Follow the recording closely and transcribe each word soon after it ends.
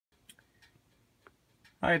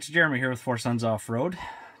Hi, it's Jeremy here with Four Sons Off-Road.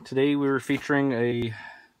 Today we're featuring a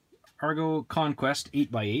Argo Conquest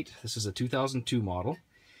 8x8. This is a 2002 model.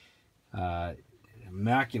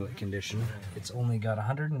 Immaculate condition. It's only got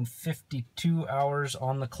 152 hours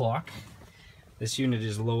on the clock. This unit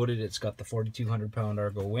is loaded. It's got the 4,200 pound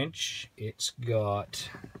Argo winch. It's got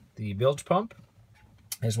the bilge pump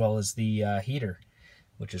as well as the heater,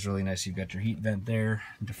 which is really nice. You've got your heat vent there,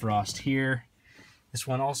 defrost here. This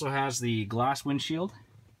one also has the glass windshield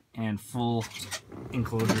and full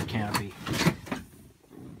enclosure canopy.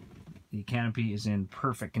 The canopy is in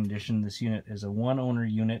perfect condition. This unit is a one-owner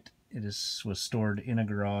unit. It was stored in a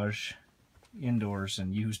garage, indoors,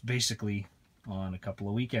 and used basically on a couple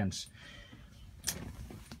of weekends.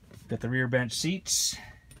 Got the rear bench seats,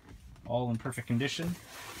 all in perfect condition.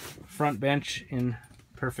 Front bench in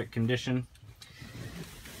perfect condition.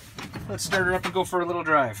 Let's start her up and go for a little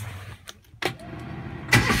drive.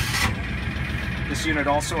 This unit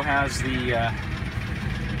also has the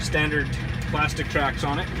standard plastic tracks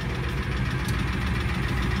on it.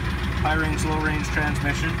 High range, low range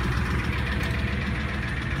transmission.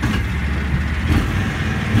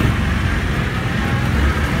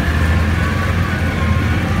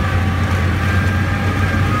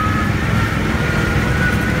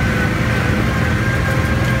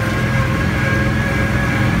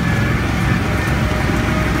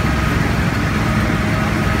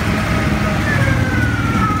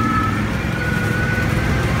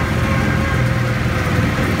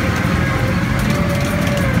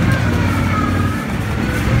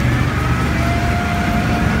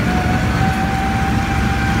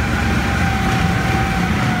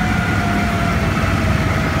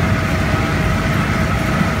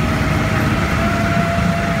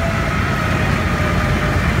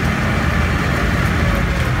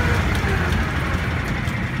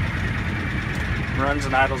 Runs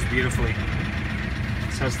and idles beautifully.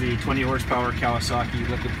 This has the 20 horsepower Kawasaki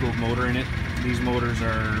liquid cooled motor in it. These motors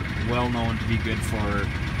are well known to be good for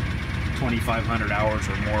 2,500 hours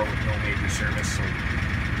or more with no major service, so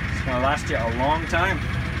it's going to last you a long time.